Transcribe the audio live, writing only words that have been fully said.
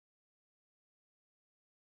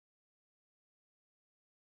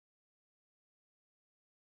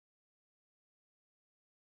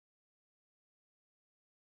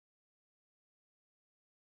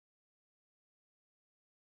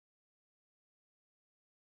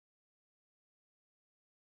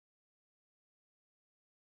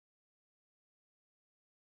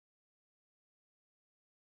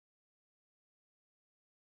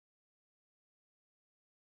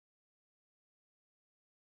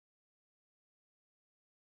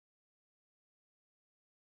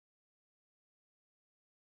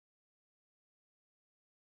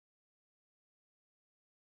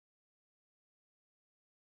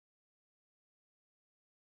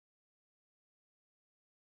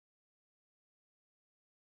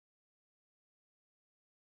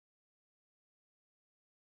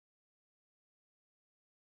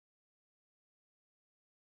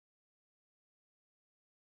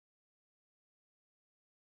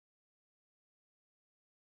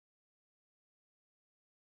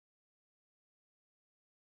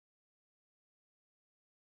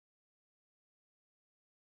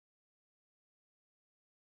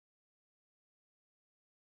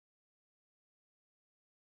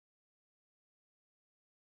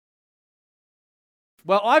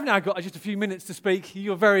Well, I've now got just a few minutes to speak.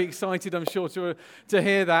 You're very excited, I'm sure, to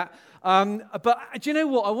hear that. But do you know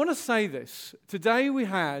what? I want to say this. Today we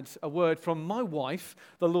had a word from my wife,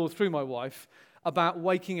 the Lord through my wife, about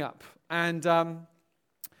waking up. And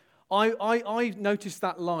I noticed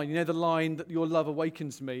that line, you know, the line that your love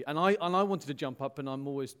awakens me. And I wanted to jump up, and I'm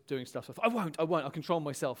always doing stuff. So I thought, I won't. I'll control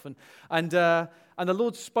myself. And the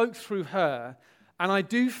Lord spoke through her. And I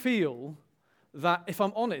do feel that, if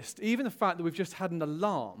I'm honest, even the fact that we've just had an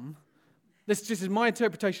alarm, this just is my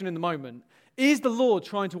interpretation in the moment, is the Lord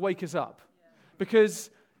trying to wake us up.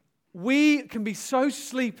 Because we can be so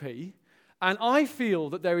sleepy, and I feel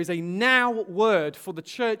that there is a now word for the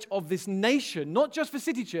church of this nation, not just for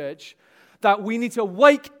City Church, that we need to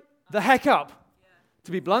wake the heck up.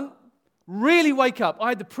 To be blunt, really wake up. I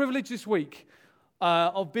had the privilege this week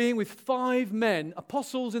of being with 5 men,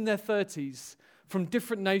 apostles in their 30s, from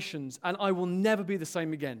different nations, and I will never be the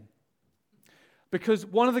same again. Because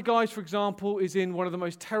one of the guys, for example, is in one of the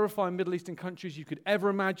most terrifying Middle Eastern countries you could ever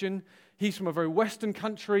imagine. He's from a very Western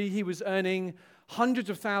country. He was earning hundreds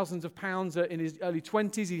of thousands of pounds in his early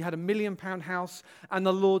 20s. He had a £1 million house, and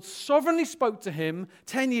the Lord sovereignly spoke to him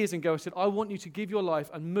 10 years ago and said, I want you to give your life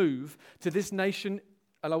and move to this nation.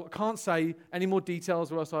 And I can't say any more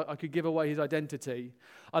details, or else I could give away his identity.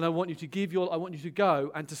 And I want you to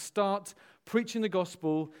go and to start preaching the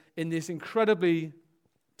gospel in this incredibly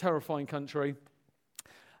terrifying country.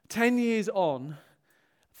 10 years on,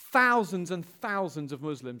 thousands and thousands of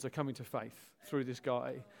Muslims are coming to faith through this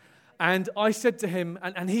guy. And I said to him,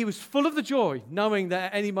 and he was full of the joy, knowing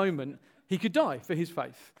that at any moment he could die for his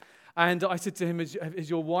faith. And I said to him, is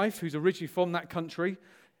your wife, who's originally from that country?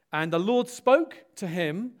 And the Lord spoke to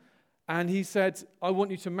him, and he said, I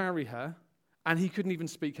want you to marry her. And he couldn't even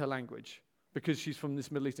speak her language, because she's from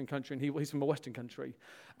this Middle Eastern country, and he's from a Western country.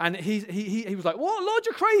 And he was like, what, Lord,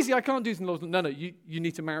 you're crazy. I can't do this. And the Lord said, no, you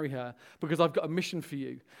need to marry her, because I've got a mission for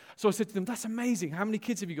you. So I said to them, that's amazing. How many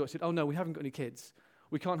kids have you got? I said, oh, no, we haven't got any kids.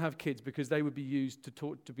 We can't have kids, because they would be used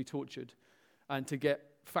to be tortured and to get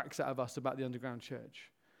facts out of us about the underground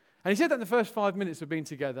church. And he said that in the first 5 minutes of being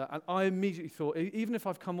together, and I immediately thought, even if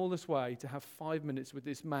I've come all this way to have 5 minutes with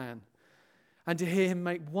this man, and to hear him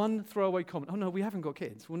make one throwaway comment, oh no, we haven't got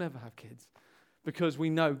kids, we'll never have kids, because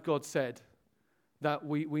we know God said that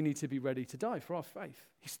we need to be ready to die for our faith.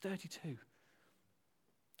 He's 32.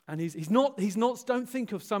 And he's not, don't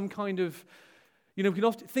think of some kind of, we can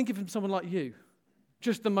often think of him someone like you,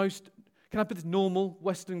 just the most, can I put this, normal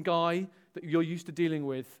Western guy that you're used to dealing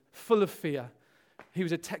with, full of fear. He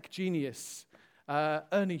was a tech genius,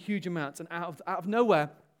 earning huge amounts, and out of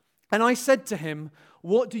nowhere. And I said to him,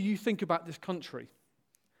 what do you think about this country?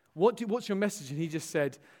 What's your message? And he just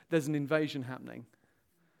said, there's an invasion happening.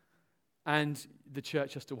 And the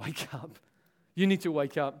church has to wake up. You need to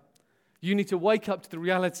wake up. You need to wake up to the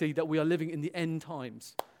reality that we are living in the end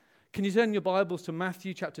times. Can you turn your Bibles to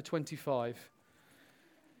Matthew chapter 25?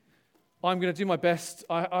 I'm going to do my best.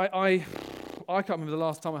 I can't remember the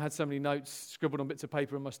last time I had so many notes scribbled on bits of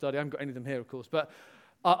paper in my study. I haven't got any of them here, of course. But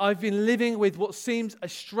I've been living with what seems a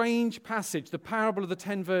strange passage, the parable of the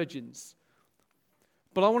 10 virgins.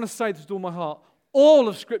 But I want to say this with all my heart. All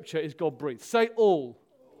of Scripture is God-breathed. Say all.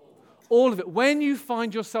 All of it. When you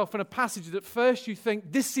find yourself in a passage that at first you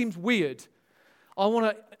think, this seems weird, I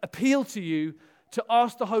want to appeal to you to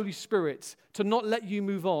ask the Holy Spirit to not let you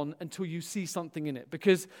move on until you see something in it.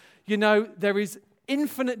 Because, there is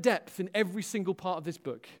infinite depth in every single part of this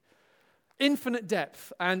book. Infinite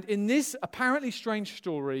depth. And in this apparently strange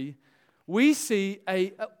story, we see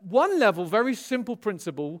at one level, very simple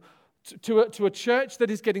principle to a church that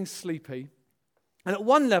is getting sleepy. And at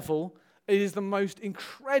one level, it is the most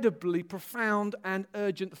incredibly profound and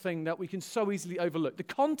urgent thing that we can so easily overlook. The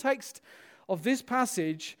context of this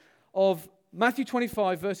passage of Matthew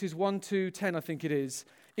 25, verses 1 to 10, I think it is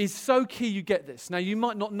so key you get this. Now, you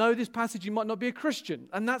might not know this passage, you might not be a Christian,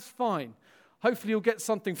 and that's fine. Hopefully you'll get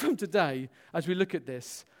something from today as we look at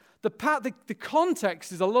this. The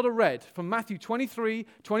context is a lot of red from Matthew 23,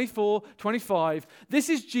 24, 25. This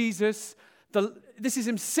is Jesus. This is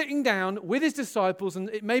him sitting down with his disciples, and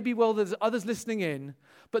it may be well there's others listening in,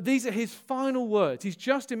 but these are his final words. He's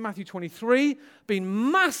just in Matthew 23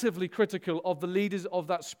 been massively critical of the leaders of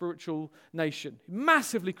that spiritual nation.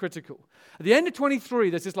 Massively critical. At the end of 23,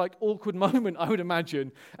 there's this awkward moment, I would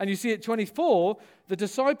imagine. And you see at 24, the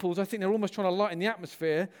disciples, I think they're almost trying to lighten the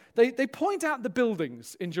atmosphere. They point out the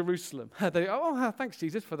buildings in Jerusalem. Thanks,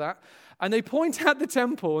 Jesus, for that. And they point out the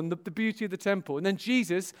temple and the beauty of the temple. And then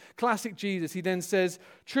Jesus, classic Jesus, he then says,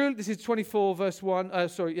 truly, this is 24, verse 1,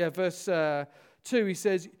 verse 2, he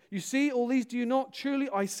says, "You see all these, do you not? Truly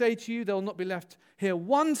I say to you, there will not be left here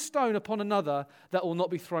one stone upon another that will not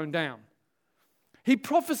be thrown down." He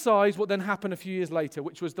prophesies what then happened a few years later,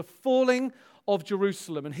 which was the falling of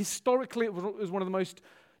Jerusalem. And historically, it was one of the most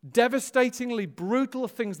devastatingly brutal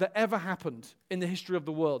things that ever happened in the history of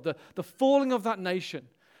the world. The falling of that nation,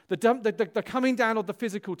 the coming down of the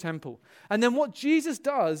physical temple. And then what Jesus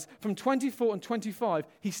does from 24 and 25,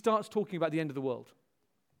 he starts talking about the end of the world.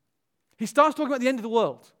 He starts talking about the end of the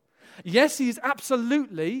world. Yes, he is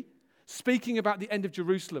absolutely speaking about the end of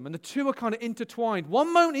Jerusalem, and the two are kind of intertwined.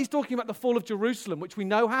 One moment he's talking about the fall of Jerusalem, which we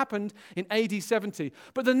know happened in AD 70,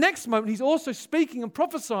 but the next moment he's also speaking and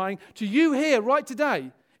prophesying to you here right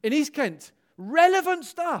today in East Kent. Relevant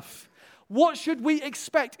stuff. What should we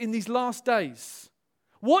expect in these last days?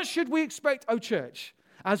 What should we expect, O church,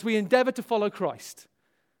 as we endeavor to follow Christ?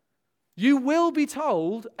 You will be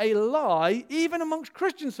told a lie, even amongst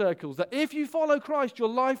Christian circles, that if you follow Christ, your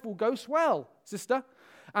life will go swell, sister.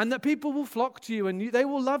 And that people will flock to you and they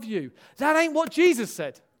will love you. That ain't what Jesus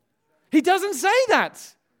said. He doesn't say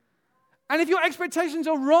that. And if your expectations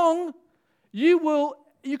are wrong, you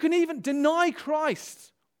can even deny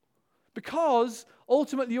Christ. Because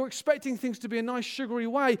ultimately you're expecting things to be a nice sugary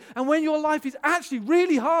way. And when your life is actually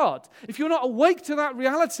really hard, if you're not awake to that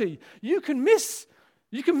reality, you can miss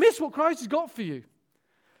what Christ has got for you.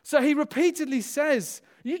 So he repeatedly says,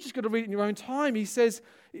 you just got to read it in your own time. He says,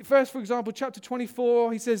 first, for example, chapter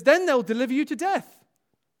 24, he says, "Then they'll deliver you to death."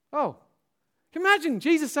 Oh, can you imagine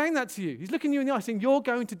Jesus saying that to you? He's looking you in the eye saying, you're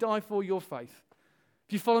going to die for your faith.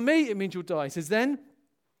 If you follow me, it means you'll die. He says, "Then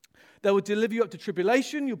they will deliver you up to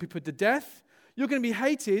tribulation. You'll be put to death. You're going to be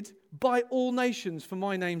hated by all nations for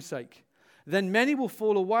my name's sake. Then many will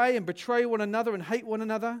fall away and betray one another and hate one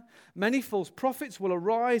another. Many false prophets will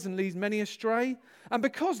arise and lead many astray. And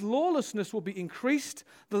because lawlessness will be increased,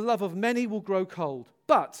 the love of many will grow cold.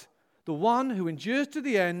 But the one who endures to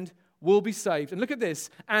the end will be saved." And look at this.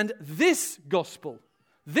 "And this gospel,"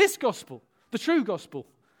 the true gospel,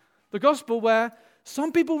 the gospel where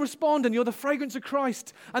some people respond and you're the fragrance of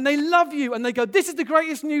Christ and they love you and they go, "This is the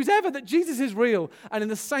greatest news ever, that Jesus is real." And in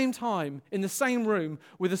the same time, in the same room,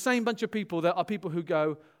 with the same bunch of people, there are people who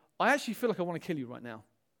go, "I actually feel like I want to kill you right now."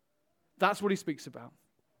 That's what he speaks about.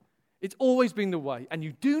 It's always been the way. And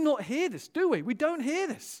you do not hear this, do we? We don't hear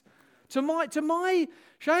this. To my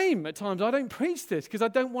shame at times, I don't preach this because I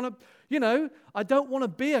don't want to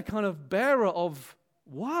be a kind of bearer of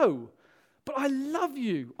woe. But I love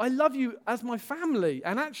you. I love you as my family.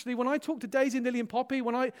 And actually, when I talked to Daisy, Lily, and Poppy,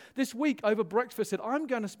 this week over breakfast said, I'm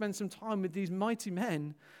going to spend some time with these mighty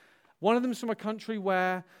men. One of them's from a country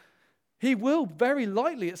where he will very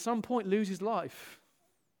likely at some point lose his life.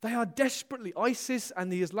 They are desperately, ISIS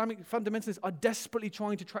and the Islamic fundamentalists are desperately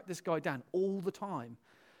trying to track this guy down all the time.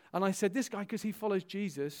 And I said, this guy, because he follows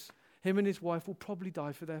Jesus, him and his wife will probably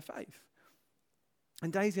die for their faith.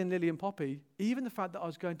 And Daisy and Lily and Poppy, even the fact that I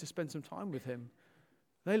was going to spend some time with him,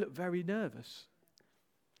 they look very nervous.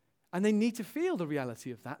 And they need to feel the reality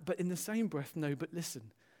of that, but in the same breath, no, but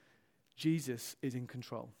listen, Jesus is in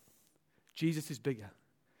control. Jesus is bigger.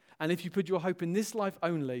 And if you put your hope in this life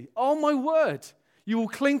only, oh my word, you will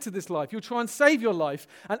cling to this life. You'll try and save your life,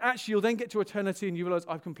 and actually you'll then get to eternity and you realize,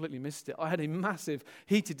 I've completely missed it. I had a massive,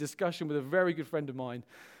 heated discussion with a very good friend of mine.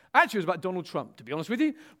 Actually, it was about Donald Trump, to be honest with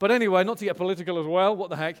you. But anyway, not to get political as well, what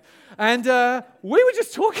the heck. And we were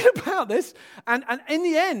just talking about this, and in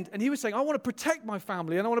the end, and he was saying, I want to protect my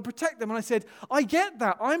family, and I want to protect them. And I said, I get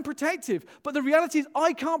that, I'm protective. But the reality is,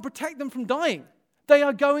 I can't protect them from dying. They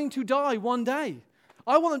are going to die one day.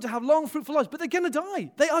 I want them to have long, fruitful lives, but they're going to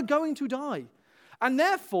die. They are going to die. And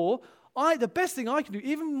therefore, the best thing I can do,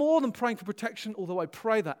 even more than praying for protection, although I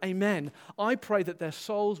pray that, amen, I pray that their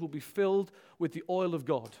souls will be filled with the oil of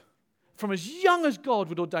God. From as young as God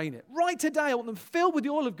would ordain it. Right today, I want them filled with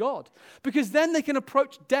the oil of God. Because then they can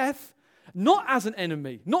approach death not as an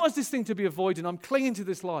enemy, not as this thing to be avoided, I'm clinging to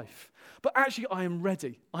this life. But actually, I am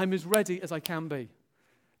ready. I'm as ready as I can be.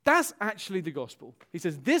 That's actually the gospel. He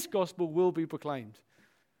says, this gospel will be proclaimed.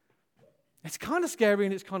 It's kind of scary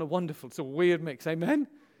and it's kind of wonderful. It's a weird mix, amen?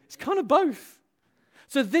 It's kind of both.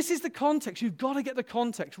 So this is the context. You've got to get the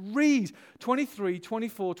context. Read 23,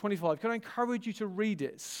 24, 25. Can I encourage you to read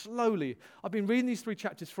it slowly? I've been reading these 3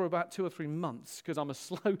 chapters for about 2 or 3 months because I'm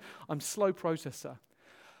slow processor.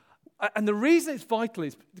 And the reason it's vital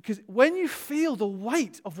is because when you feel the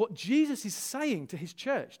weight of what Jesus is saying to his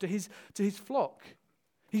church, to his flock,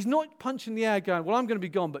 he's not punching the air going, well, I'm going to be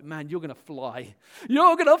gone, but man, you're going to fly.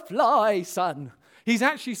 You're going to fly, son. He's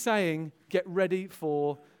actually saying, get ready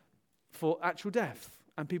for actual death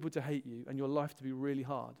and people to hate you and your life to be really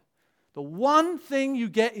hard. The one thing you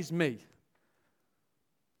get is me.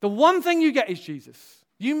 The one thing you get is Jesus.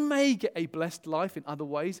 You may get a blessed life in other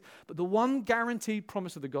ways, but the one guaranteed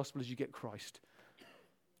promise of the gospel is you get Christ.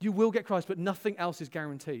 You will get Christ, but nothing else is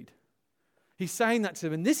guaranteed. He's saying that to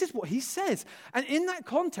them, and this is what he says. And in that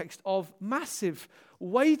context of massive,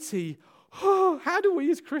 weighty, how do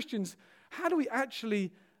we as Christians, how do we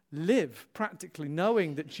actually live practically,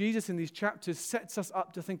 knowing that Jesus in these chapters sets us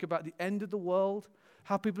up to think about the end of the world,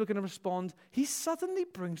 how people are going to respond? He suddenly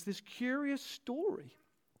brings this curious story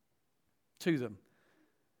to them.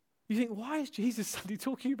 You think, why is Jesus suddenly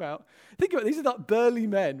talking about, think about it, these are like burly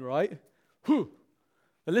men, right?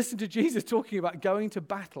 They listen to Jesus talking about going to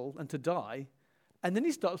battle and to die, and then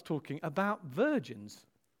he starts talking about virgins,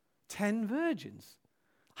 10 virgins.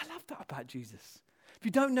 I love that about Jesus. If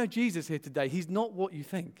you don't know Jesus here today, he's not what you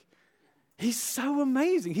think. He's so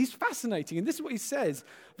amazing. He's fascinating. And this is what he says.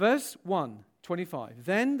 Verse 1, 25.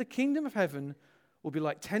 Then the kingdom of heaven will be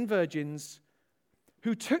like 10 virgins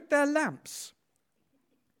who took their lamps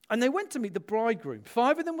and they went to meet the bridegroom.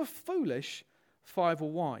 5 of them were foolish, 5 were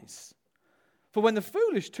wise. For when the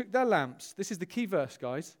foolish took their lamps, this is the key verse,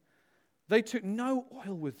 guys, they took no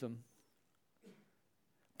oil with them.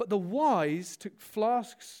 But the wise took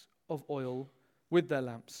flasks of oil with their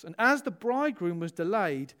lamps. And as the bridegroom was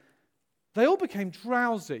delayed, they all became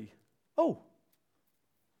drowsy. Oh,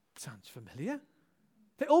 sounds familiar.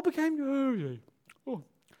 They all became,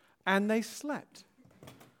 and they slept.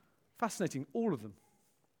 Fascinating, all of them.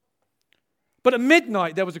 But at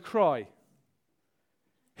midnight there was a cry.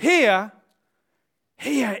 Here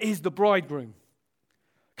is the bridegroom.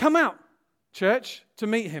 Come out, church, to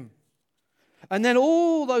meet him. And then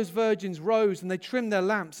all those virgins rose and they trimmed their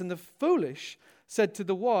lamps. And the foolish said to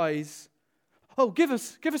the wise, give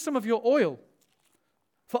us some of your oil,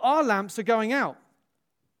 for our lamps are going out.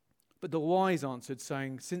 But the wise answered,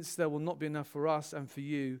 saying, since there will not be enough for us and for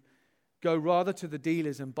you, go rather to the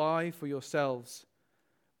dealers and buy for yourselves.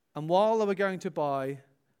 And while they were going to buy,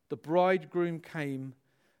 the bridegroom came,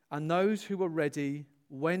 and those who were ready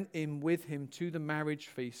went in with him to the marriage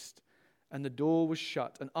feast, and the door was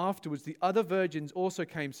shut. And afterwards the other virgins also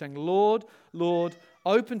came, saying, Lord, Lord,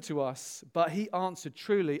 open to us. But he answered,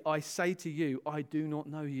 truly, I say to you, I do not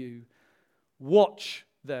know you. Watch,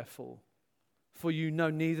 therefore, for you know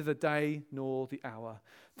neither the day nor the hour.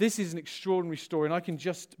 This is an extraordinary story, and I can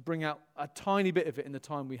just bring out a tiny bit of it in the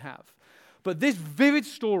time we have. But this vivid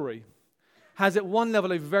story has at one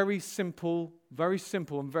level a very simple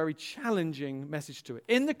and very challenging message to it.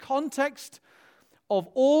 In the context of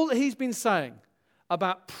all he's been saying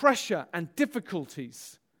about pressure and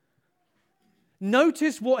difficulties,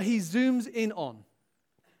 notice what he zooms in on.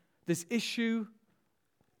 This issue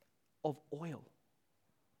of oil.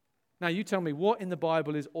 Now you tell me, what in the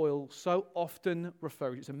Bible is oil so often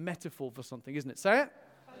referred to? It's a metaphor for something, isn't it? Say it.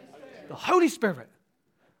 The Holy Spirit.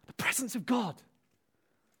 The presence of God.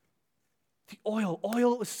 The oil.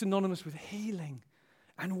 Oil is synonymous with healing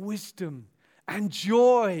and wisdom and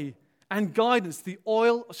joy and guidance. The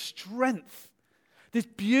oil of strength. This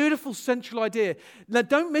beautiful central idea. Now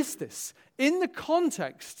don't miss this. In the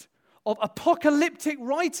context of apocalyptic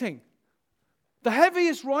writing, the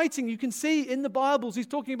heaviest writing you can see in the Bibles, he's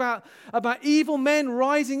talking about evil men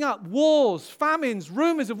rising up, wars, famines,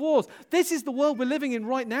 rumors of wars. This is the world we're living in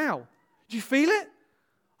right now. Do you feel it?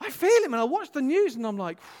 I feel it, man. I watch the news and I'm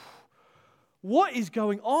like, what is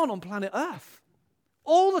going on planet Earth?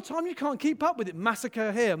 All the time, you can't keep up with it.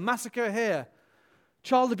 Massacre here,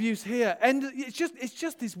 child abuse here. And it's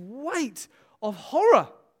just this weight of horror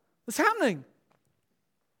that's happening.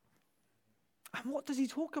 And what does he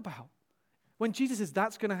talk about? When Jesus says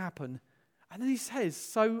that's going to happen, and then he says,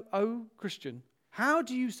 so, oh Christian, how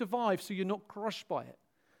do you survive so you're not crushed by it?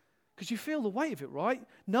 Because you feel the weight of it, right?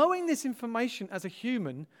 Knowing this information as a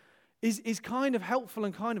human is kind of helpful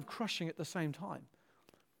and kind of crushing at the same time.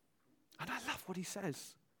 And I love what he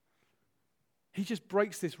says. He just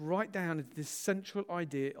breaks this right down into this central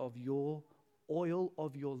idea of your oil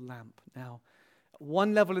of your lamp. Now, at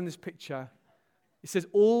one level in this picture, it says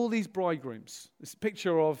all these bridegrooms, this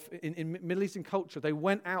picture of, in Middle Eastern culture, they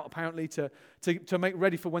went out apparently to make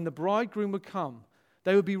ready for when the bridegroom would come.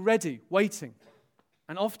 They would be ready, waiting.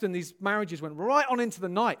 And often these marriages went right on into the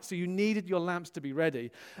night, so you needed your lamps to be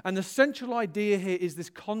ready. And the central idea here is this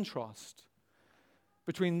contrast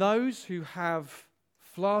between those who have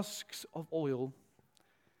flasks of oil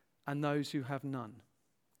and those who have none.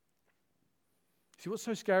 See, what's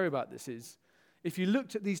so scary about this is, if you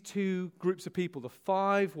looked at these two groups of people, the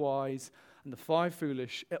 5 wise and the 5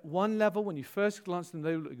 foolish, at one level, when you first glance at them,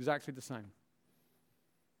 they look exactly the same.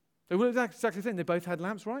 They look exactly the same. They both had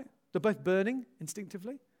lamps, right? They're both burning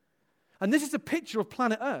instinctively. And this is a picture of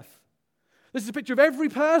planet Earth. This is a picture of every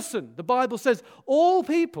person. The Bible says all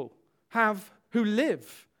people who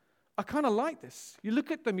live are kind of like this. You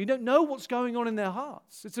look at them, you don't know what's going on in their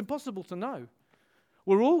hearts. It's impossible to know.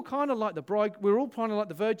 We're all kind of like the bride, we're all kind of like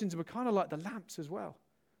the virgins, and we're kind of like the lamps as well.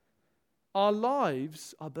 Our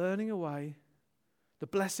lives are burning away. The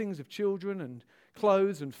blessings of children and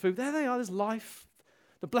clothes and food, there they are, there's life.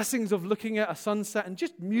 The blessings of looking at a sunset and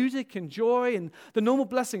just music and joy and the normal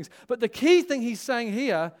blessings. But the key thing he's saying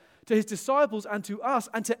here to his disciples and to us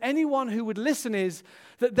and to anyone who would listen is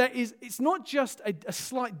that it's not just a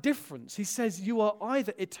slight difference. He says you are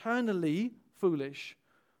either eternally foolish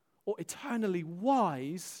or eternally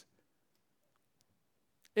wise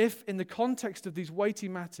if, in the context of these weighty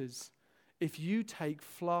matters, if you take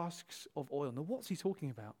flasks of oil. Now, what's he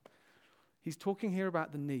talking about? He's talking here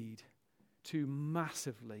about the need to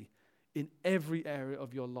massively, in every area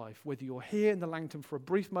of your life, whether you're here in the Langton for a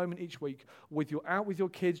brief moment each week, whether you're out with your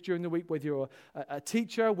kids during the week, whether you're a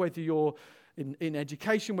teacher, whether you're in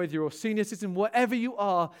education, whether you're a senior citizen, wherever you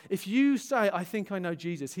are, if you say, I think I know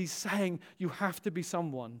Jesus, he's saying you have to be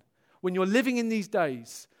someone, when you're living in these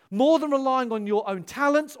days, more than relying on your own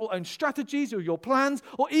talents or own strategies or your plans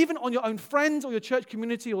or even on your own friends or your church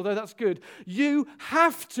community, although that's good, you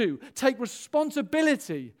have to take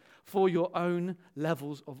responsibility for your own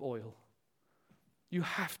levels of oil. You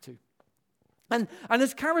have to. And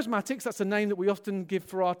as charismatics, that's a name that we often give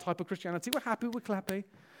for our type of Christianity. We're happy, we're clappy.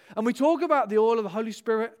 And we talk about the oil of the Holy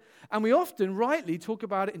Spirit, and we often rightly talk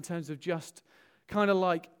about it in terms of just kind of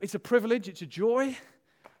like it's a privilege, it's a joy.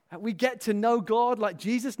 We get to know God like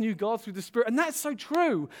Jesus knew God through the Spirit. And that's so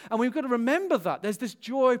true. And we've got to remember that. There's this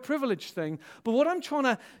joy privilege thing. But what I'm trying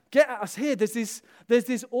to get at us here, there's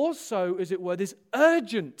this also, as it were, this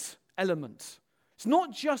urgent element. It's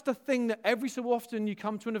not just a thing that every so often you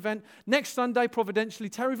come to an event. Next Sunday, providentially,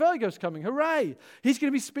 Terry Virgo's coming. Hooray! He's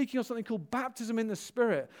going to be speaking on something called baptism in the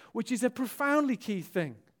Spirit, which is a profoundly key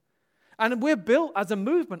thing. And we're built as a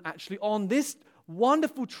movement, actually, on this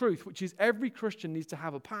wonderful truth, which is every Christian needs to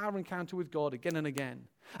have a power encounter with God again and again.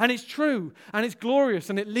 And it's true, and it's glorious,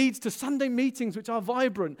 and it leads to Sunday meetings which are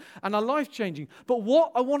vibrant and are life-changing. But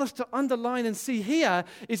what I want us to underline and see here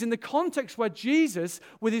is in the context where Jesus,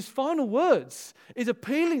 with his final words, is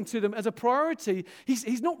appealing to them as a priority.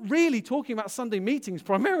 He's not really talking about Sunday meetings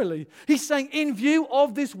primarily. He's saying, in view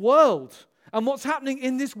of this world and what's happening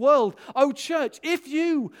in this world, oh church, if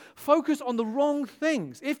you focus on the wrong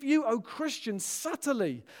things, if you, oh Christian,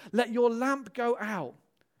 subtly let your lamp go out,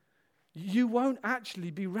 you won't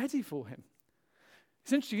actually be ready for him.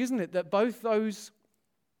 It's interesting, isn't it, that both those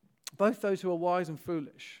who are wise and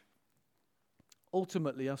foolish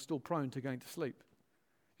ultimately are still prone to going to sleep.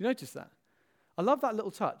 You notice that? I love that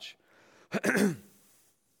little touch. Because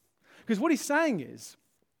what he's saying is,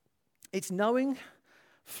 it's knowing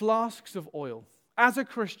flasks of oil. As a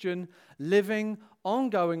Christian, living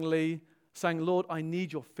ongoingly, saying, Lord, I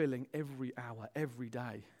need your filling every hour, every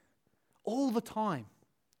day, all the time.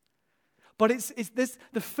 But it's this,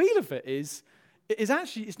 the feel of it is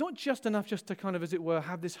actually, it's not just enough just to kind of, as it were,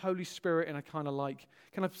 have this Holy Spirit in a kind of like,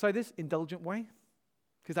 can I say this, indulgent way?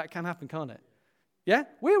 Because that can happen, can't it? Yeah?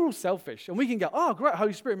 We're all selfish, and we can go, oh, great,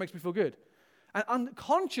 Holy Spirit makes me feel good. And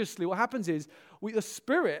unconsciously, what happens is the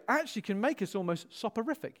Spirit actually can make us almost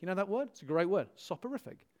soporific. You know that word? It's a great word,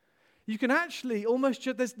 soporific. You can actually almost,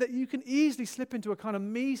 you can easily slip into a kind of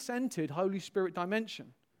me-centered Holy Spirit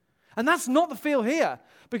dimension. And that's not the feel here,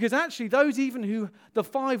 because actually those the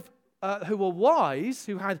five who were wise,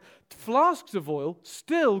 who had flasks of oil,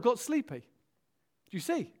 still got sleepy. Do you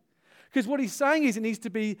see? Because what he's saying is it needs to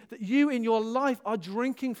be that you in your life are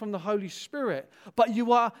drinking from the Holy Spirit, but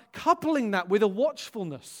you are coupling that with a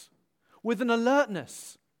watchfulness, with an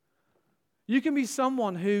alertness. You can be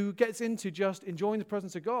someone who gets into just enjoying the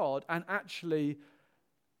presence of God and actually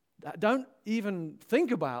don't even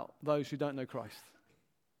think about those who don't know Christ.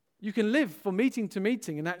 You can live from meeting to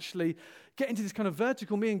meeting and actually get into this kind of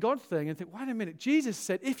vertical me and God thing and think, wait a minute, Jesus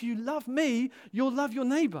said, if you love me, you'll love your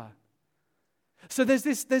neighbor. So there's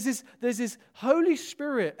this Holy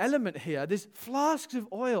Spirit element here, there's flasks of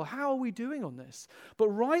oil. How are we doing on this? But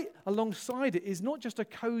right alongside it is not just a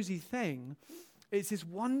cozy thing, it's this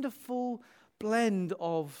wonderful blend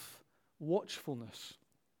of watchfulness.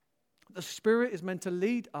 The Spirit is meant to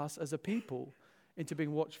lead us as a people into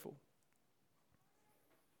being watchful.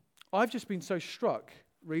 I've just been so struck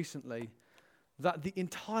recently that the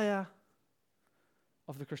entire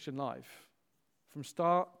of the Christian life, from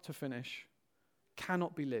start to finish,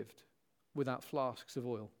 cannot be lived without flasks of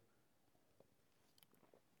oil.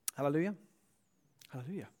 Hallelujah?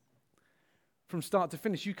 Hallelujah. From start to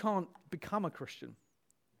finish, you can't become a Christian.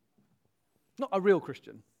 Not a real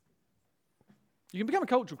Christian. You can become a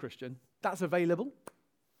cultural Christian. That's available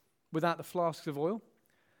without the flasks of oil.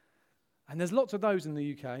 And there's lots of those in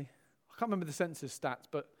the UK. I can't remember the census stats,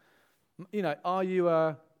 but, are you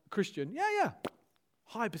a Christian? Yeah.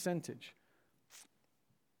 High percentage.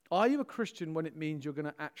 Are you a Christian when it means you're going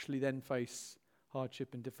to actually then face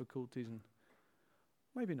hardship and difficulties? And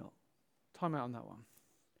maybe not. Time out on that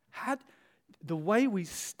one. The way we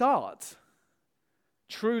start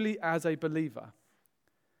truly as a believer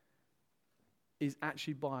is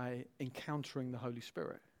actually by encountering the Holy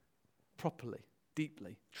Spirit properly,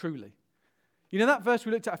 deeply, truly. You know that verse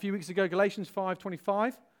we looked at a few weeks ago, Galatians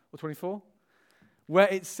 5:25 or 24, where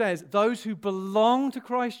it says, those who belong to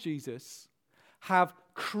Christ Jesus have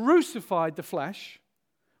crucified the flesh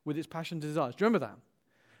with its passions and desires. Do you remember that?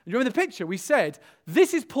 And you remember the picture? We said,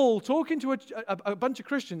 this is Paul talking to a bunch of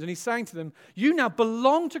Christians, and he's saying to them, you now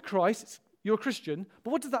belong to Christ, you're a Christian,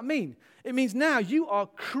 but what does that mean? It means now you are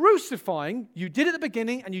crucifying, you did it at the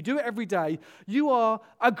beginning, and you do it every day. You are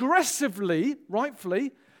aggressively,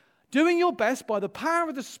 rightfully, doing your best by the power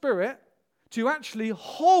of the Spirit to actually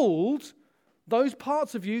hold those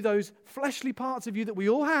parts of you, those fleshly parts of you that we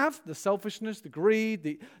all have, the selfishness, the greed,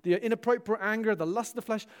 the inappropriate anger, the lust of the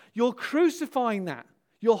flesh. You're crucifying that.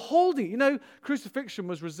 You're holding it. You know, crucifixion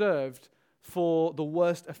was reserved for the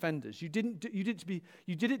worst offenders. You did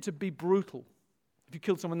it to be brutal if you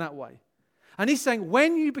killed someone that way. And he's saying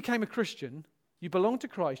when you became a Christian, you belong to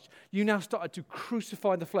Christ, you now started to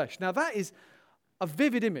crucify the flesh. Now that is a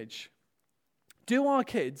vivid image. Do our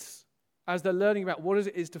kids, as they're learning about what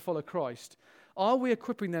it is to follow Christ, are we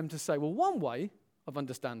equipping them to say, well, one way of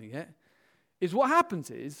understanding it is what happens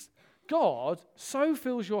is God so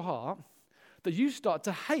fills your heart that you start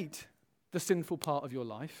to hate the sinful part of your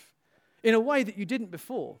life in a way that you didn't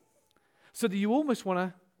before, so that you almost want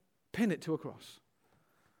to pin it to a cross.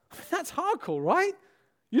 That's hardcore, right?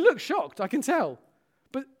 You look shocked, I can tell.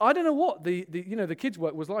 But I don't know what the kids'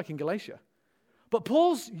 work was like in Galatia. But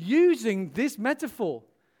Paul's using this metaphor.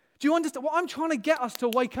 Do you understand? What I'm trying to get us to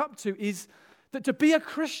wake up to is that to be a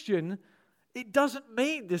Christian, it doesn't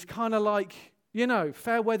mean this kind of like,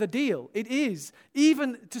 fair weather deal. It is.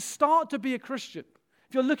 Even to start to be a Christian,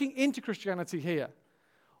 if you're looking into Christianity here,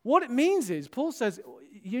 what it means is, Paul says,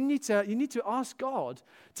 you need to ask God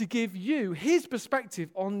to give you his perspective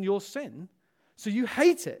on your sin so you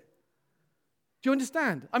hate it. Do you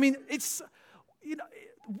understand? I mean, it's,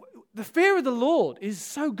 the fear of the Lord is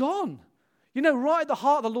so gone. Right at the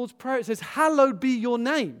heart of the Lord's Prayer, it says, hallowed be your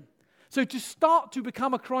name. So to start to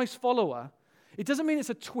become a Christ follower, it doesn't mean it's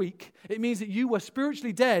a tweak. It means that you were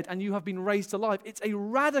spiritually dead and you have been raised to life. It's a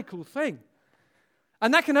radical thing.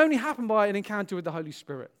 And that can only happen by an encounter with the Holy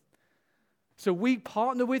Spirit. So we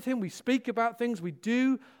partner with him, we speak about things, we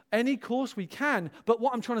do any course we can. But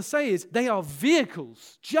what I'm trying to say is they are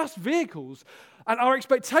vehicles, just vehicles. And our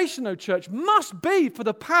expectation, church, must be for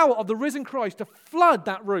the power of the risen Christ to flood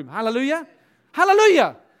that room. Hallelujah.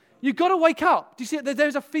 Hallelujah. You've got to wake up. Do you see it?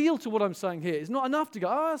 There's a feel to what I'm saying here. It's not enough to go,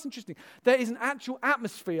 that's interesting. There is an actual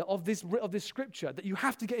atmosphere of this scripture that you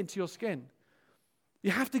have to get into your skin. You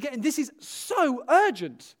have to get in. This is so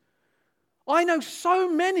urgent. I know so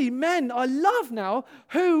many men I love now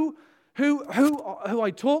who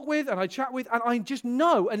I talk with and I chat with, and I just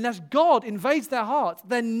know unless God invades their hearts,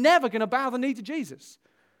 they're never going to bow the knee to Jesus.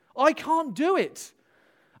 I can't do it.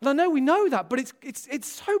 And I know we know that, but it's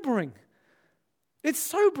sobering. It's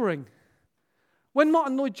sobering. When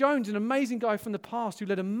Martin Lloyd-Jones, an amazing guy from the past who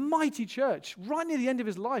led a mighty church right near the end of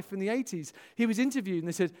his life in the 80s, he was interviewed and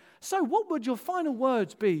they said, so what would your final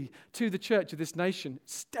words be to the church of this nation?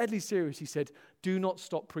 It's deadly serious. He said, do not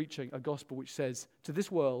stop preaching a gospel which says to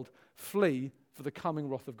this world, flee for the coming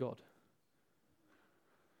wrath of God.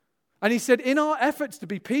 And he said, in our efforts to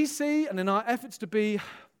be PC and in our efforts to be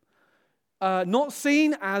not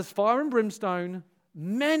seen as fire and brimstone,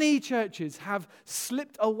 many churches have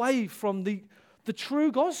slipped away from the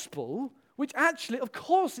true gospel, which actually, of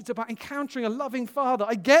course, it's about encountering a loving Father.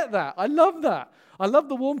 I get that. I love that. I love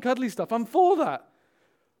the warm, cuddly stuff. I'm for that.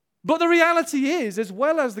 But the reality is, as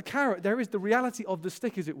well as the carrot, there is the reality of the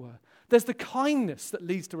stick, as it were. There's the kindness that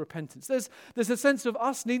leads to repentance. There's a sense of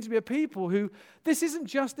us needing to be a people who, this isn't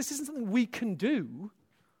something we can do.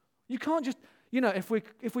 You can't just,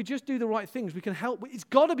 if we just do the right things, we can help. It's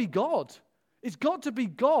got to be God. It's got to be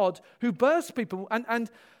God who births people. And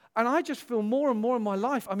I just feel more and more in my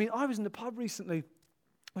life. I mean, I was in the pub recently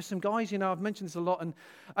with some guys, I've mentioned this a lot.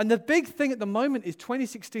 And the big thing at the moment is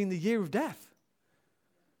 2016, the year of death.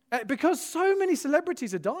 Because so many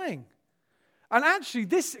celebrities are dying. And actually,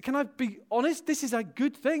 can I be honest? This is a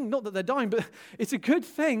good thing. Not that they're dying, but it's a good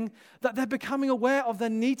thing that they're becoming aware of their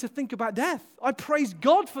need to think about death. I praise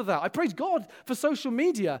God for that. I praise God for social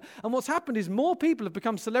media. And what's happened is more people have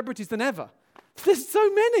become celebrities than ever. There's so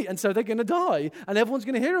many. And so they're going to die, and everyone's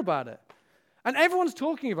going to hear about it. And everyone's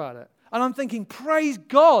talking about it. And I'm thinking, praise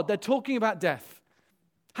God, they're talking about death.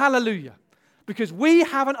 Hallelujah. Because we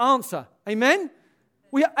have an answer. Amen?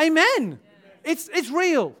 Amen. It's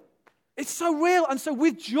real. It's so real. And so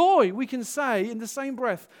with joy, we can say in the same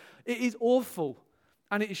breath, it is awful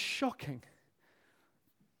and it is shocking.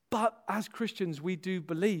 But as Christians, we do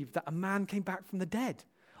believe that a man came back from the dead.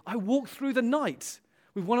 I walked through the night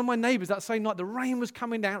with one of my neighbors that same night. The rain was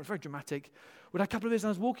coming down. It was very dramatic. We had a couple of years and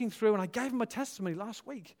I was walking through and I gave him my testimony last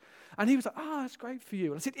week. And he was like, that's great for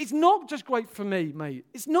you. And I said, it's not just great for me, mate.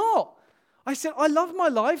 It's not. I said, I love my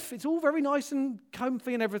life. It's all very nice and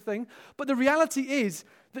comfy and everything. But the reality is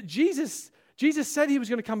that Jesus said he was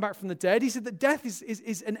going to come back from the dead. He said that death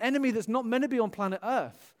is an enemy that's not meant to be on planet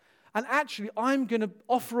Earth. And actually, I'm going to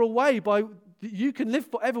offer a way by that you can live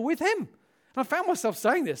forever with him. And I found myself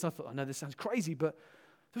saying this. I thought, I know this sounds crazy, but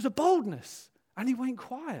there was a boldness. And he went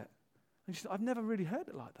quiet. And she said, I've never really heard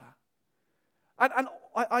it like that. And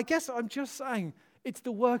I guess I'm just saying, it's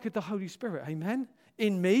the work of the Holy Spirit, amen,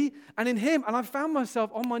 in me and in him. And I found myself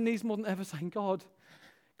on my knees more than ever saying, God,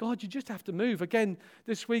 you just have to move. Again,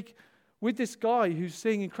 this week, with this guy who's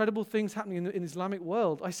seeing incredible things happening in the Islamic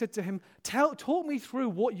world, I said to him, talk me through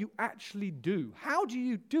what you actually do. How do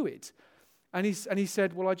you do it? And he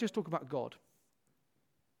said, well, I just talk about God.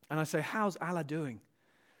 And I say, how's Allah doing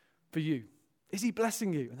for you? Is he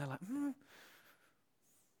blessing you? And they're like,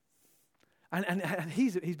 And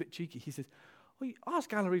he's a bit cheeky. He says, well,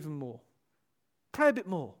 ask Allah even more. Pray a bit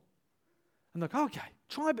more. I'm like, okay,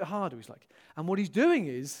 try a bit harder. He's like, and what he's doing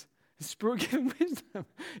is, his Spirit giving wisdom.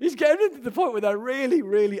 He's getting them to the point where they're really,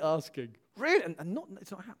 really asking. Really, and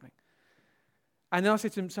it's not happening. And then I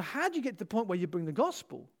said to him, so how do you get to the point where you bring the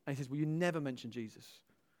gospel? And he says, well, you never mention Jesus.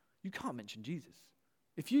 You can't mention Jesus.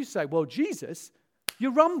 If you say, well, Jesus,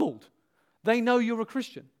 you're rumbled. They know you're a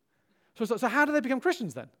Christian. So how do they become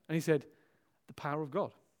Christians then? And he said, the power of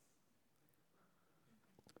God.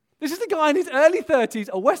 This is the guy in his early 30s,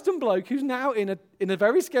 a Western bloke who's now in a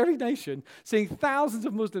very scary nation, seeing thousands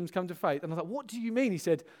of Muslims come to faith. And I was like, what do you mean? He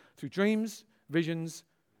said, through dreams, visions,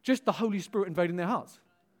 just the Holy Spirit invading their hearts.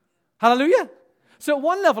 Hallelujah. So at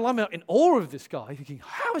one level, I'm in awe of this guy, thinking,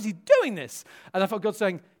 how is he doing this? And I felt God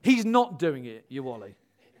saying, he's not doing it, you Wally.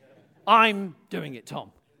 I'm doing it,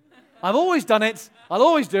 Tom. I've always done it. I'll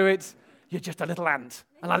always do it. You're just a little ant.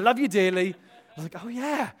 And I love you dearly. I was like, oh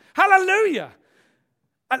yeah, hallelujah.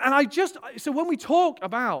 And so when we talk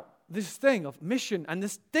about this thing of mission and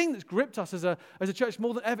this thing that's gripped us as a church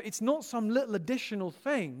more than ever, it's not some little additional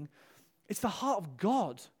thing. It's the heart of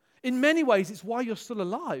God. In many ways, it's why you're still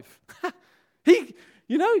alive.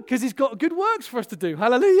 Because he's got good works for us to do.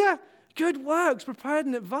 Hallelujah. Good works prepared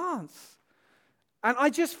in advance. And I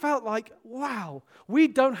just felt like, wow, we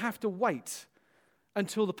don't have to wait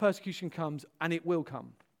until the persecution comes, and it will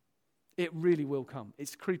come. It really will come.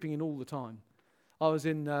 It's creeping in all the time. I was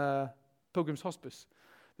in Pilgrim's Hospice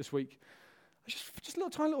this week. Just a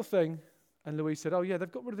little tiny little thing. And Louise said, oh, yeah,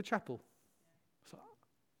 they've got rid of the chapel. I was like,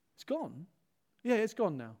 it's gone? Yeah, it's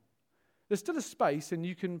gone now. There's still a space, and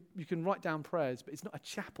you can write down prayers, but it's not a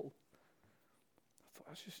chapel. I thought,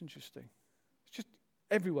 that's just interesting. It's just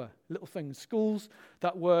everywhere, little things. Schools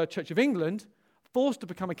that were Church of England, forced to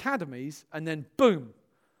become academies, and then boom,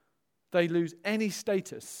 they lose any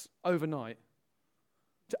status overnight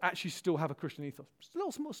to actually still have a Christian ethos. Just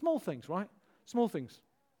little small things, right? Small things.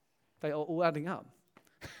 They are all adding up.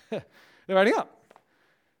 They're adding up.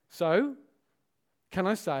 So, can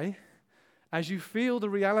I say, as you feel the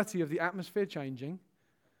reality of the atmosphere changing,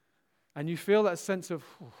 and you feel that sense of,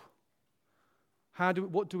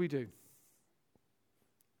 what do we do?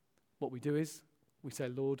 What we do is, we say,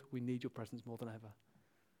 Lord, we need your presence more than ever.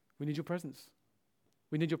 We need your presence.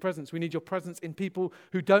 We need your presence. We need your presence in people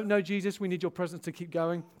who don't know Jesus. We need your presence to keep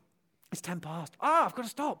going. It's 10 past. I've got to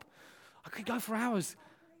stop. I could go for hours.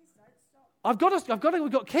 I've got to,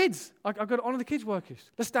 we've got kids. I've got to honor the kids' workers.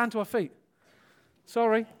 Let's stand to our feet.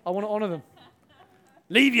 Sorry, I want to honor them.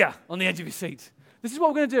 Leave you on the edge of your seat. This is what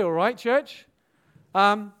we're going to do, all right, church?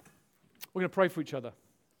 We're going to pray for each other.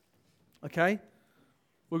 Okay?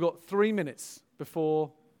 We've got 3 minutes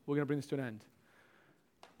before we're going to bring this to an end.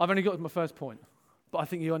 I've only got to my first point, but I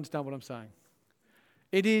think you understand what I'm saying.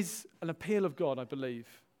 It is an appeal of God, I believe,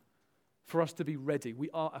 for us to be ready. We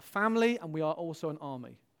are a family and we are also an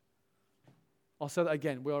army. I'll say that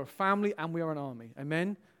again. We are a family and we are an army.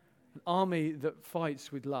 Amen? An army that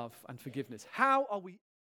fights with love and forgiveness. How are we